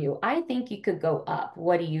for you. I think you could go up.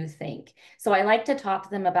 What do you think? So I like to talk to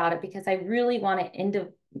them about it because I really want to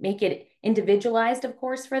make it individualized, of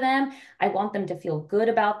course, for them. I want them to feel good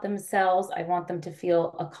about themselves. I want them to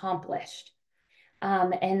feel accomplished.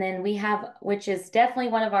 And then we have, which is definitely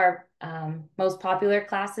one of our most popular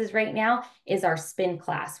classes right now, is our spin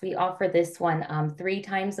class. We offer this one 3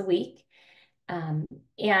 times a week. And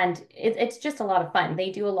it's just a lot of fun.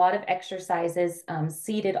 They do a lot of exercises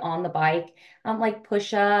seated on the bike, like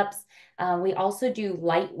push-ups. We also do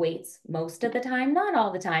light weights most of the time, not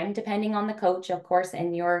all the time, depending on the coach, of course,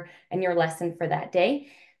 and your lesson for that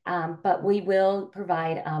day. But we will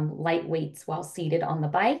provide light weights while seated on the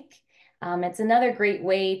bike. It's another great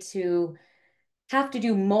way to have to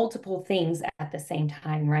do multiple things at the same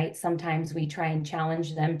time, right? Sometimes we try and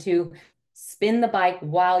challenge them to spin the bike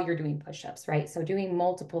while you're doing push-ups, right? So doing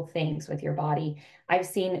multiple things with your body. I've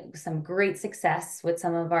seen some great success with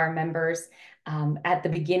some of our members at the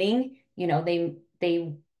beginning.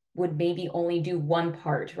 They would maybe only do one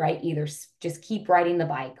part, right? Either just keep riding the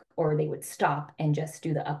bike, or they would stop and just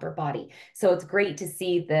do the upper body. So it's great to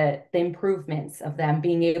see the improvements of them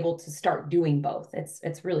being able to start doing both.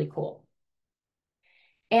 It's really cool.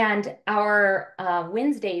 And our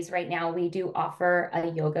Wednesdays right now, we do offer a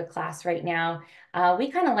yoga class right now.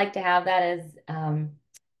 We kind of like to have that as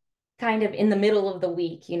kind of in the middle of the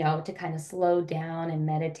week, you know, to kind of slow down and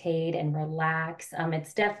meditate and relax.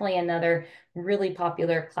 It's definitely another really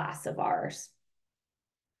popular class of ours.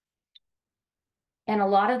 And a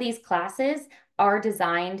lot of these classes are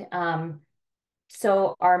designed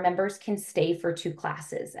so our members can stay for 2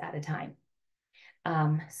 classes at a time.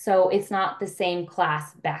 So it's not the same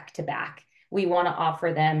class back to back. We want to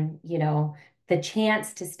offer them, you know, the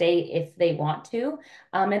chance to stay if they want to.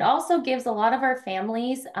 It also gives a lot of our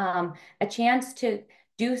families a chance to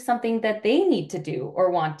do something that they need to do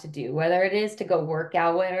or want to do, whether it is to go work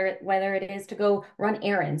out, whether it is to go run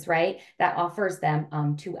errands, right? That offers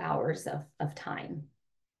them 2 hours of time.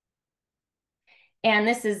 And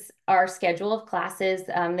this is our schedule of classes.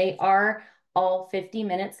 They are all 50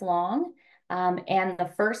 minutes long. And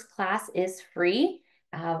the first class is free.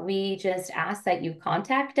 We just ask that you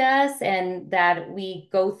contact us and that we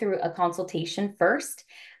go through a consultation first.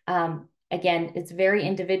 Again, it's very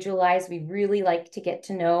individualized. We really like to get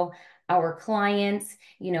to know our clients,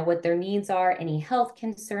 you know, what their needs are, any health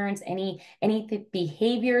concerns, any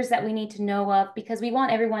behaviors that we need to know of, because we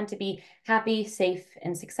want everyone to be happy, safe,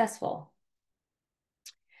 and successful.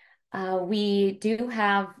 We do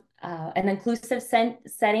have an inclusive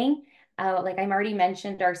setting. Like I already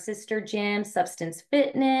mentioned, our sister gym, Substance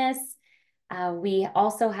Fitness. We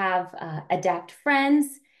also have Adapt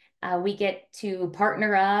Friends. We get to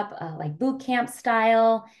partner up like boot camp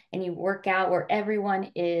style, and you work out where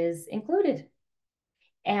everyone is included.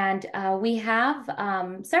 And we have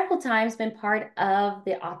several times been part of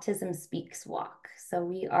the Autism Speaks Walk. So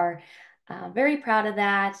we are very proud of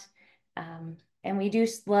that. And we do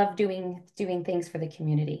love doing things for the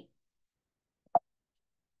community.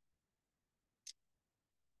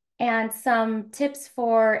 And some tips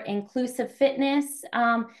for inclusive fitness,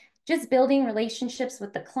 just building relationships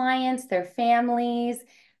with the clients, their families,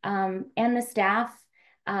 and the staff.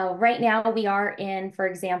 Right now we are in, for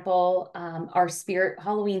example, our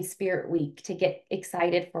Halloween Spirit Week to get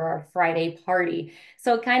excited for our Friday party.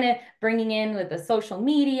 So kind of bringing in with the social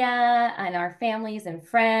media and our families and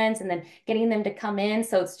friends and then getting them to come in.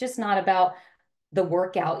 So it's just not about the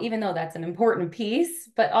workout, even though that's an important piece,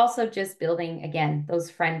 but also just building, again,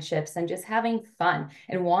 those friendships and just having fun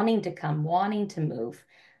and wanting to come, wanting to move,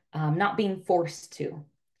 not being forced to.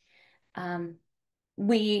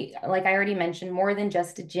 We, like I already mentioned, more than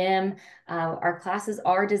just a gym. Our classes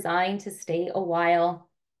are designed to stay a while.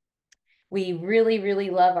 We really, really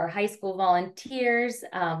love our high school volunteers,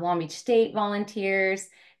 Long Beach State volunteers,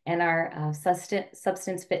 and our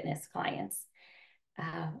substance fitness clients.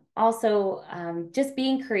 Also, just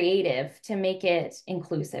being creative to make it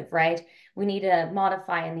inclusive, right? We need to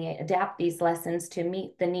modify and adapt these lessons to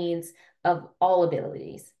meet the needs of all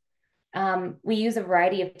abilities. We use a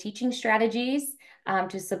variety of teaching strategies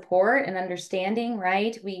to support an understanding,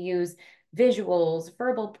 right? We use visuals,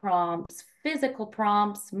 verbal prompts, physical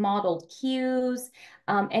prompts, modeled cues,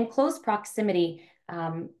 and close proximity.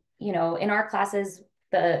 You know, in our classes,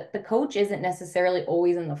 the coach isn't necessarily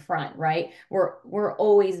always in the front, right? We're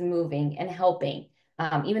always moving and helping.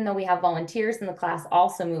 Even though we have volunteers in the class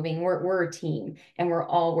also moving, we're a team and we're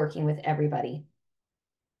all working with everybody.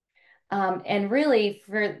 And really,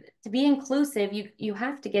 to be inclusive, you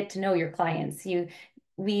have to get to know your clients.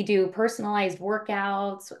 We do personalized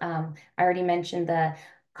workouts. I already mentioned the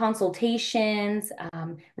consultations,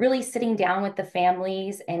 really sitting down with the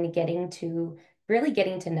families and really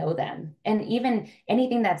getting to know them, and even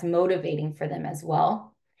anything that's motivating for them as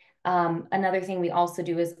well. Another thing we also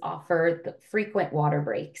do is offer the frequent water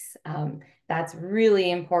breaks. That's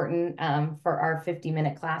really important for our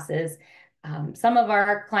 50-minute classes. Some of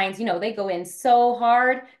our clients, you know, they go in so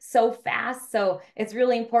hard, so fast. So it's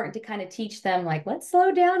really important to kind of teach them, like, let's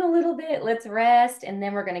slow down a little bit, let's rest, and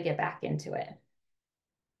then we're going to get back into it.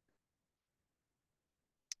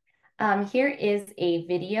 Here is a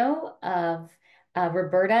video of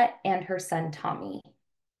Roberta and her son, Tommy.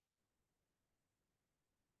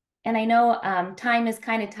 And I know time is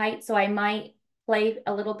kind of tight, so I might play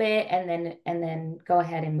a little bit and then go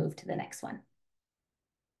ahead and move to the next one.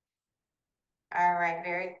 All right,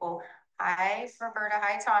 very cool. Hi, Roberta.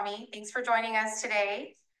 Hi, Tommy. Thanks for joining us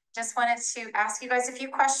today. Just wanted to ask you guys a few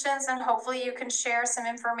questions, and hopefully you can share some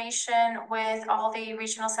information with all the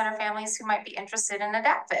regional center families who might be interested in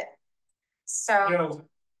AdaptFit. So,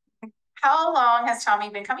 how long has Tommy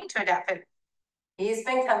been coming to AdaptFit? He's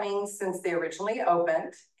been coming since they originally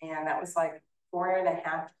opened, and that was like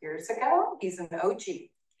 4.5 years ago. He's an OG.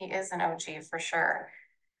 He is an OG for sure.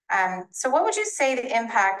 So what would you say the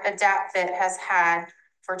impact AdaptFit has had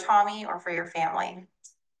for Tommy or for your family?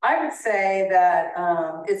 I would say that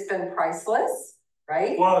it's been priceless,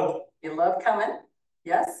 right? Whoa. You love coming.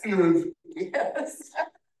 Yes? Yes. Yes.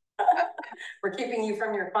 We're keeping you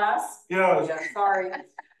from your class? Yes. Yeah, sorry.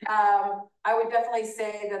 I would definitely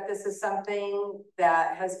say that this is something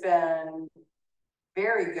that has been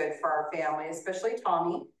very good for our family, especially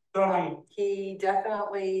Tommy. Tommy. He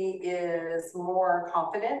definitely is more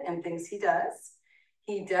confident in things he does.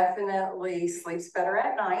 He definitely sleeps better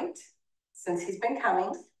at night since he's been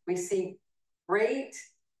coming. We see great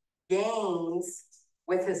gains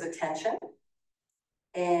with his attention,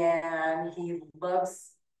 and he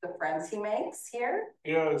loves the friends he makes here.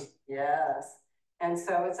 Yes. Yes. And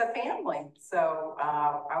so it's a family. So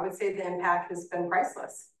I would say the impact has been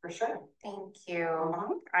priceless for sure. Thank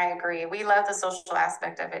you. I agree. We love the social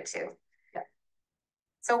aspect of it too. Yeah.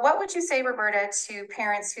 So what would you say, Roberta, to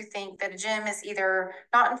parents who think that a gym is either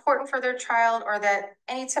not important for their child or that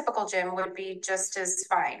any typical gym would be just as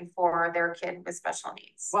fine for their kid with special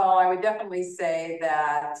needs? Well, I would definitely say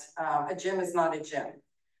that a gym is not a gym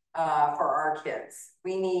for our kids.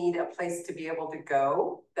 We need a place to be able to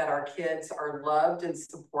go, that our kids are loved and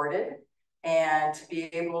supported, and to be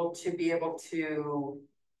able to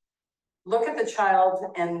look at the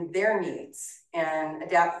child and their needs. And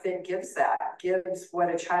Adapt Fit gives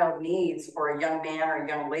what a child needs, or a young man or a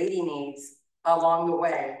young lady needs along the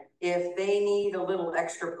way. If they need a little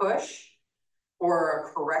extra push or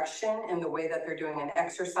a correction in the way that they're doing an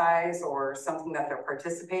exercise or something that they're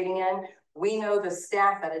participating in, we know the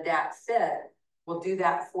staff at Adapt Fit will do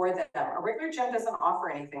that for them. A regular gym doesn't offer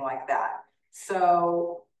anything like that.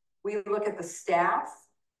 So we look at the staff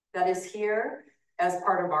that is here as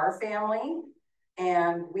part of our family.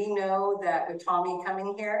 And we know that with Tommy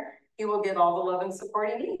coming here, he will get all the love and support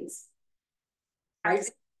he needs. Right?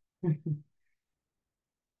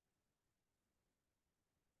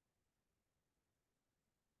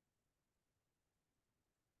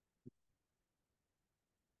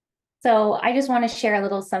 So I just want to share a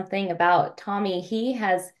little something about Tommy. He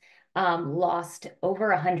has lost over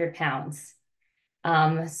 100 pounds.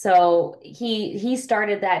 So he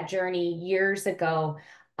started that journey years ago.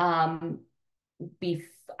 I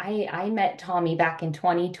met Tommy back in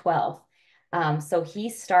 2012. So he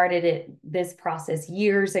started this process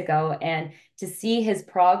years ago, and to see his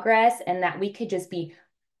progress and that we could just be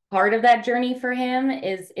part of that journey for him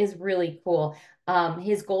is really cool.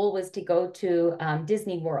 His goal was to go to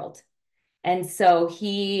Disney World. And so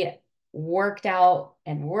he worked out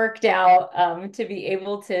and worked out to be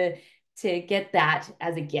able to get that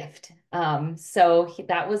as a gift. So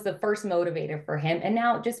that was the first motivator for him. And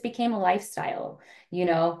now it just became a lifestyle, you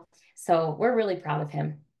know. So we're really proud of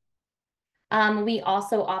him. We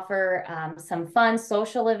also offer some fun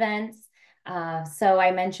social events. So I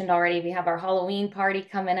mentioned already, we have our Halloween party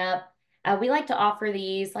coming up. We like to offer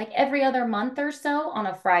these like every other month or so on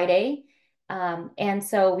a Friday. And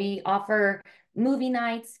so we offer movie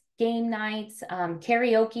nights, game nights,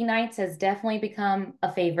 karaoke nights has definitely become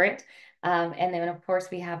a favorite. And then of course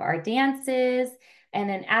we have our dances. And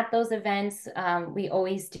then at those events, we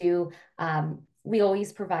always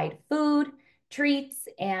provide food, treats,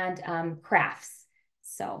 and crafts.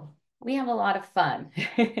 So we have a lot of fun.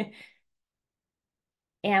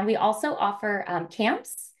 And we also offer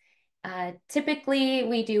camps. Typically,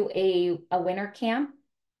 we do a winter camp,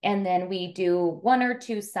 and then we do 1 or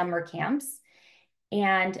 2 summer camps.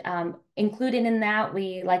 And included in that,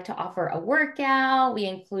 we like to offer a workout. We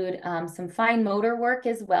include some fine motor work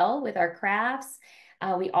as well with our crafts.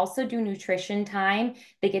 We also do nutrition time.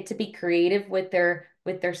 They get to be creative with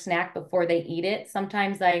their snack before they eat it.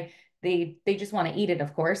 Sometimes they just want to eat it,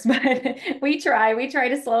 of course, but we try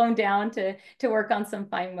to slow them down to work on some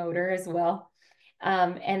fine motor as well.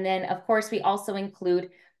 And then, of course, we also include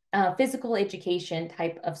physical education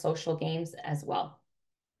type of social games as well.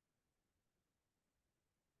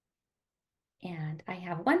 And I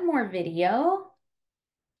have one more video.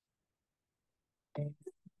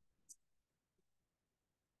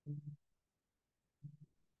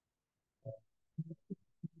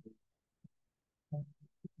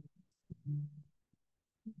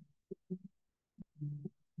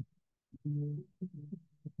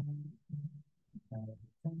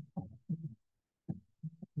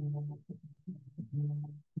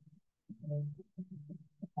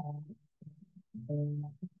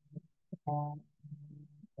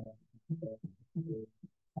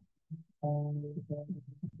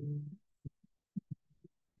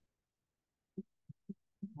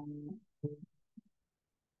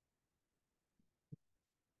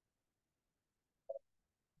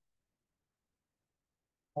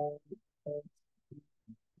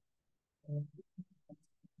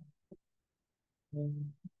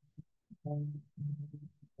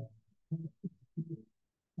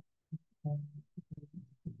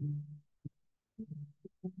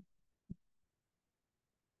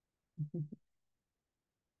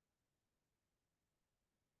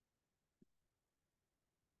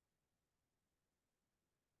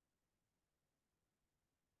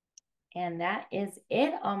 And that is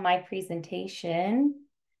it on my presentation.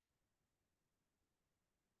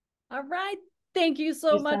 All right. Thank you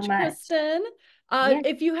so Thank you much, so much. Kristin. Yes.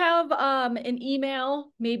 If you have an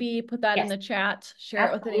email, maybe put that in Yes, the chat, share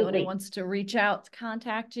it with anyone who absolutely. wants to reach out to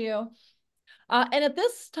contact you. And at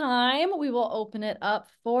this time, we will open it up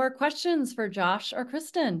for questions for Josh or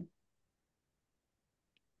Kristin.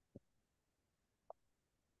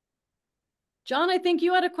 John, I think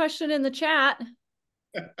you had a question in the chat.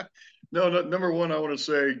 No, number one, I want to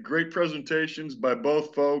say great presentations by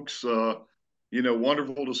both folks.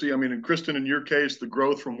 Wonderful to see. I mean, and Kristin, in your case, the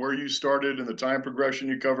growth from where you started and the time progression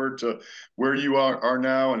you covered to where you are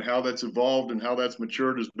now and how that's evolved and how that's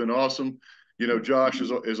matured has been awesome. Josh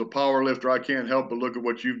is a power lifter. I can't help but look at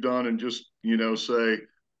what you've done and just, say,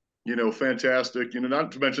 fantastic.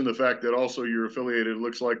 Not to mention the fact that also you're affiliated, it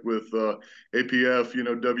looks like, with APF,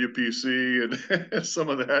 WPC and some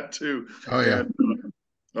of that too. Oh yeah.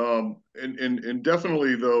 And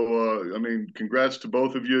definitely though, I mean, congrats to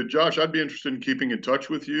both of you. Josh, I'd be interested in keeping in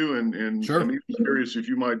touch with you, and Sure. I'm even curious if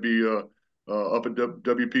you might be up at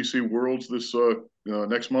WPC Worlds this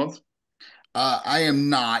next month. I am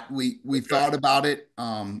not. We Okay. thought about it.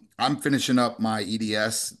 I'm finishing up my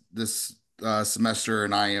EDS this semester,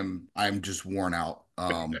 and I'm just worn out.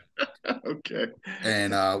 Okay.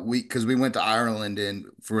 And because we went to Ireland and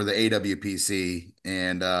for the AWPC,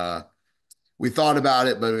 and we thought about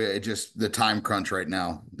it, but it just the time crunch right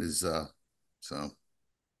now is so.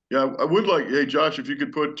 Yeah, I would like, hey Josh, if you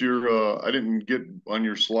could put your I didn't get on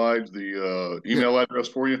your slides the Yeah, email address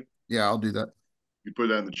for you. yeah, I'll do that. You put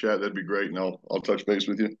that in the chat, that'd be great, and I'll touch base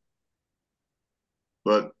with you.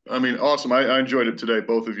 But I mean, awesome. I enjoyed it today,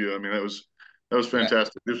 both of you. I mean, that was Yeah,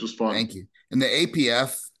 fantastic. This was fun. thank you. And the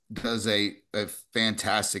APF does a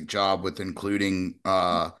fantastic job with including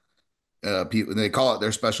people. They call it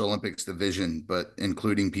their Special Olympics division, but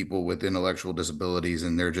including people with intellectual disabilities,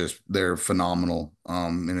 and they're phenomenal.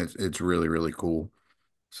 And it's really really cool.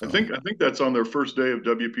 So I think that's on their first day of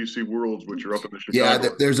WPC Worlds, which are up in the yeah,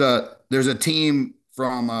 Chicago. there's a team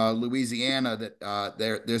from Louisiana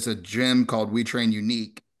that there's a gym called We Train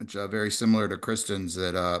Unique, which very similar to Kristin's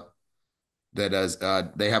that does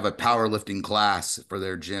they have a powerlifting class for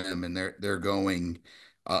their gym, and they're going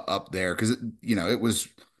up there because it was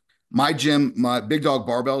my gym. My Big Dog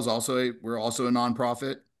Barbells we're also a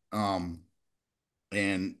nonprofit,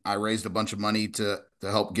 and I raised a bunch of money to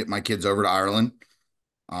help get my kids over to Ireland.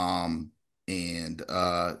 Um, and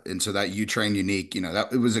so that You Train Unique,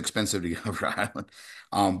 that it was expensive to get over to Ireland.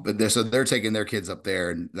 But they're taking their kids up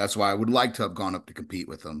there, and that's why I would like to have gone up to compete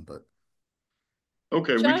with them. But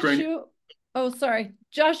Okay, Josh, sorry.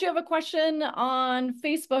 Josh, you have a question on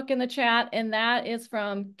Facebook in the chat, and that is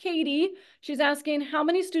from Katie. She's asking, how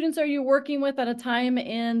many students are you working with at a time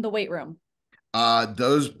in the weight room?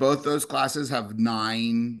 both those classes have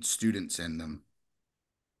 9 students in them.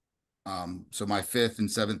 So my 5th and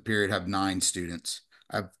 7th period have 9 students.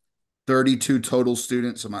 I have 32 total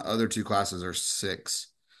students, so my other 2 classes are 6.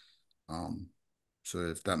 So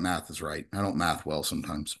if that math is right, I don't math well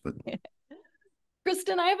sometimes, but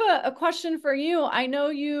Kristin, I have a question for you. I know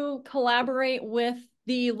you collaborate with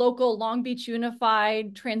the local Long Beach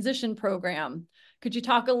Unified Transition Program. Could you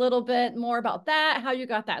talk a little bit more about that, how you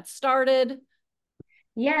got that started?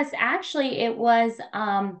 Yes, actually, it was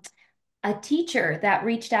a teacher that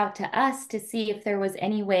reached out to us to see if there was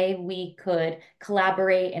any way we could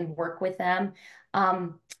collaborate and work with them.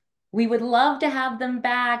 We would love to have them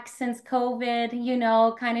back since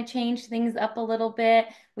COVID, kind of changed things up a little bit.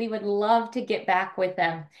 We would love to get back with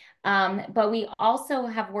them. But we also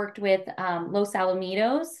have worked with Los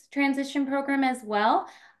Alamitos transition program as well.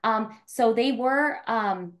 So they were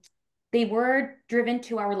driven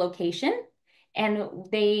to our location, and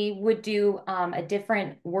they would do a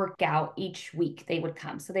different workout each week. They would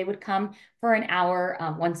come. So they would come for an hour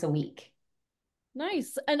once a week.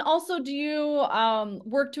 Nice. And also, do you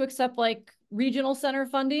work to accept like regional center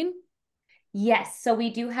funding? Yes. So we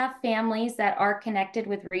do have families that are connected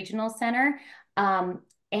with Regional Center,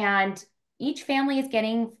 and each family is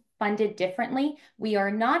getting funded differently. We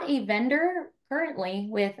are not a vendor currently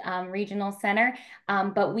with Regional Center,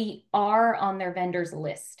 but we are on their vendors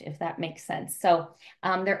list, if that makes sense. So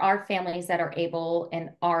there are families that are able and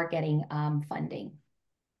are getting funding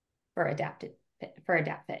for Adapt Fit.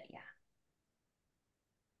 Yeah.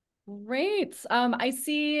 Great. I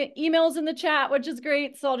see emails in the chat, which is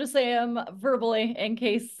great. So I'll just say them verbally in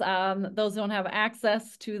case those don't have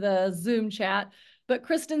access to the Zoom chat. But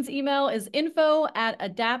Kristin's email is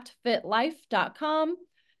info@adaptfitlife.com.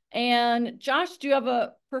 And Josh, do you have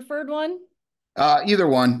a preferred one? either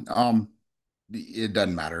one. It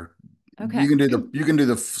doesn't matter. Okay. You can do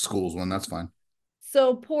the schools one. That's fine.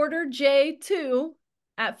 So Porter J2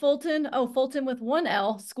 at Fulton with one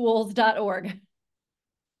L, schools.org.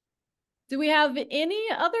 Do we have any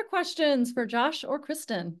other questions for Josh or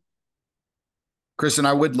Kristin? Kristin,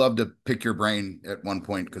 I would love to pick your brain at one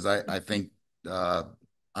point because I think I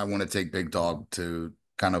want to take Big Dog to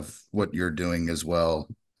kind of what you're doing as well.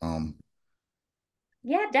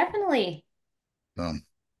 Yeah, definitely.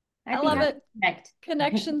 I love it. Connect.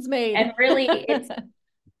 Connections made. And really,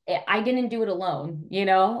 I didn't do it alone. You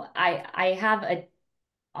know, I have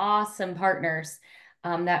awesome partners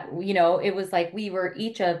that, you know, it was like we were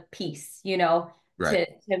each a piece, you know, right.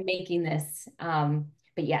 to making this.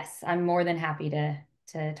 But yes, I'm more than happy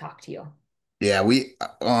to talk to you. Yeah, we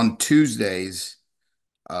on Tuesdays,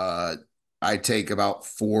 I take about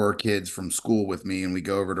 4 kids from school with me, and we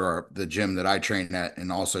go over to the gym that I train at,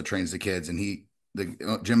 and also trains the kids. And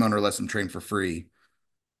the gym owner lets them train for free.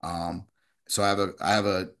 So I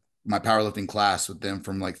have my powerlifting class with them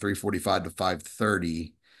from like 3:45 to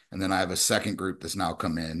 5:30, and then I have a second group that's now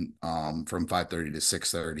come in from 5:30 to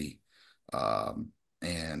 6:30,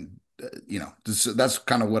 and you know, that's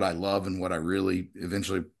kind of what I love and what I really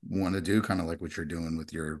eventually want to do, kind of like what you're doing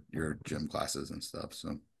with your gym classes and stuff.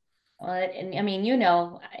 So. And I mean, you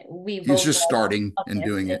know, we It's both just starting and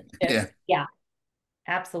doing it. Yeah,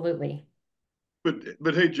 absolutely.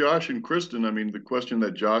 But hey, Josh and Kristin, I mean, the question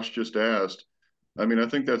that Josh just asked, I mean, I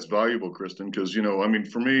think that's valuable, Kristin, because, you know, I mean,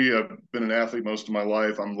 for me, I've been an athlete most of my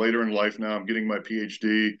life. I'm later in life now. I'm getting my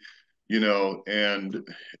PhD, you know, and,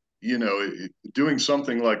 you know, doing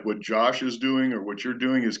something like what Josh is doing or what you're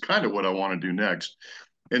doing is kind of what I want to do next.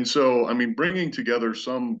 And so, I mean, bringing together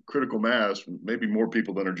some critical mass, maybe more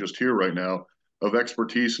people than are just here right now, of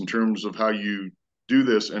expertise in terms of how you do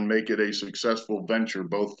this and make it a successful venture,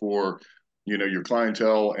 both for, you know, your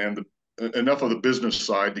clientele and enough of the business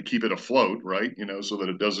side to keep it afloat, right? You know, so that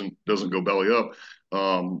it doesn't go belly up.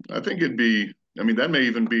 I think it'd be, I mean, that may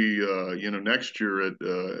even be, you know, next year at,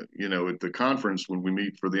 you know, at the conference when we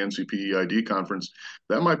meet for the NCPEID conference,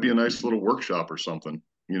 that might be a nice little workshop or something,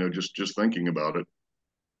 you know, just thinking about it.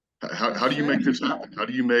 How do you make this happen? How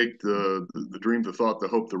do you make the dream, the thought, the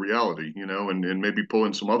hope, the reality, you know, and maybe pull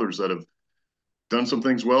in some others that have done some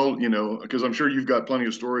things well, you know, because I'm sure you've got plenty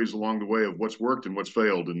of stories along the way of what's worked and what's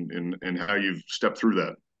failed and how you've stepped through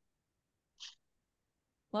that.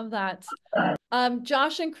 Love that.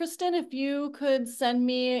 Josh and Kristin, if you could send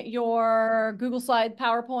me your Google Slide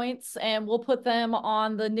PowerPoints, and we'll put them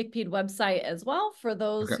on the NCPED website as well for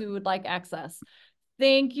those who would like access.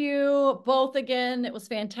 Thank you both again. It was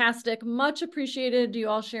fantastic. Much appreciated you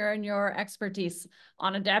all sharing your expertise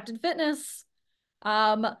on adapted fitness.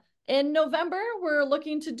 In November, we're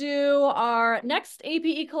looking to do our next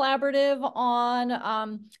APE collaborative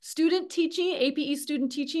on student teaching, APE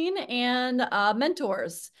student teaching, and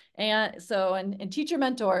mentors, and teacher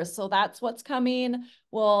mentors. So that's what's coming.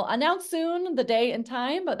 We'll announce soon the day and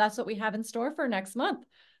time, but that's what we have in store for next month.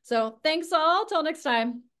 So thanks all. Till next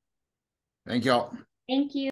time. Thank y'all. Thank you.